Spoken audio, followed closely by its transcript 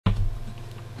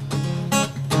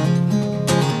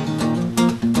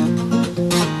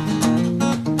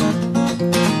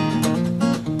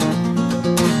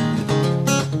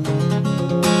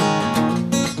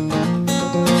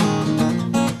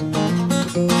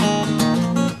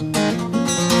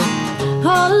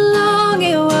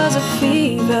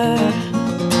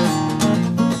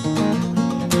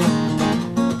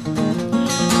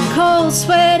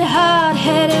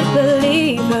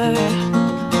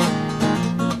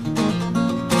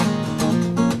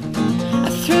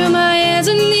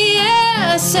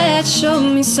that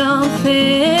showed me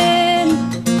something.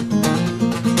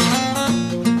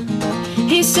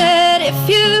 He said, if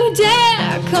you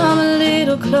dare, come a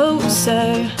little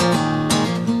closer.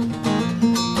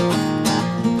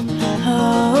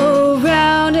 Oh,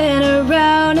 round and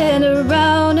around and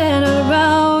around and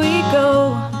around we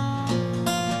go.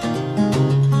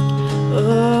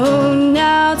 Oh,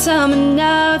 now tell me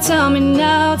now, tell me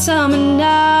now, tell me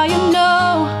now you know.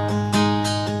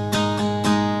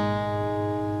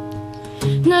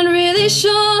 Not really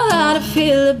sure how to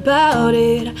feel about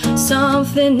it.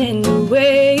 Something in the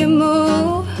way you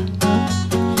move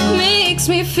makes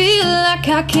me feel like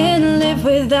I can't live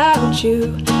without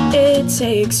you. It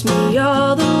takes me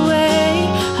all the way.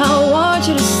 I want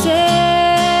you to stay.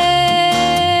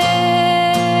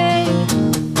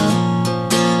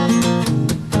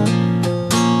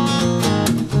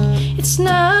 It's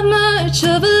not much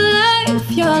of a life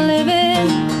you're living.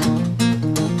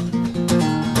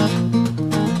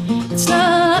 It's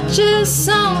not just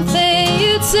something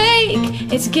you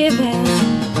take, it's given.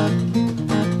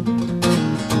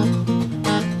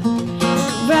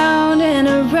 Round and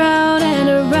around and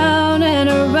around and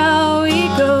around we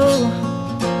go.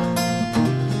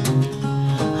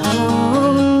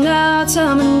 Oh, now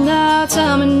tell me now,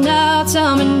 tell me now,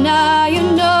 tell me now you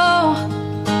know.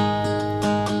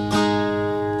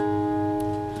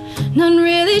 Not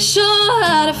really sure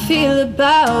how to feel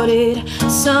about it.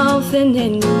 Something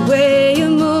in the way you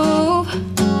move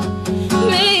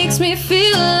makes me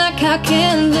feel like I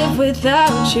can't live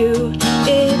without you.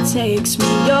 It takes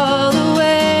me all the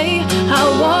way. I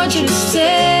want you to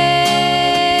stay.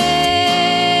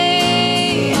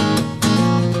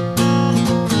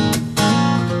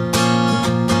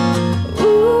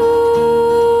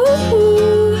 Ooh,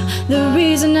 the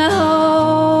reason I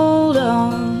hold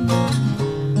on.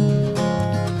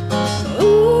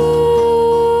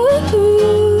 Ooh,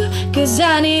 'cause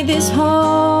I need this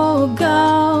whole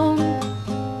gone.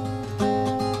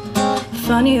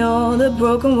 Funny, all the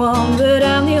broken one, but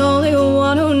I'm the only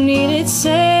one who needed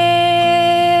saving.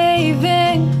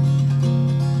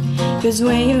 'Cause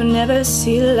when you never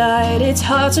see the light, it's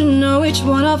hard to know which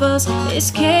one of us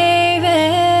is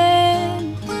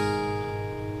caving.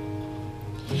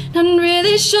 Not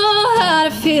really sure how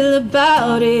to feel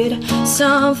about it.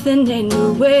 Something in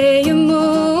the way you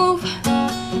move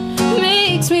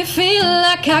makes me feel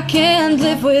like I can't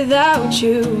live without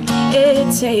you. It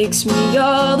takes me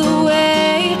all the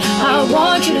way. I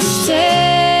want you to stay.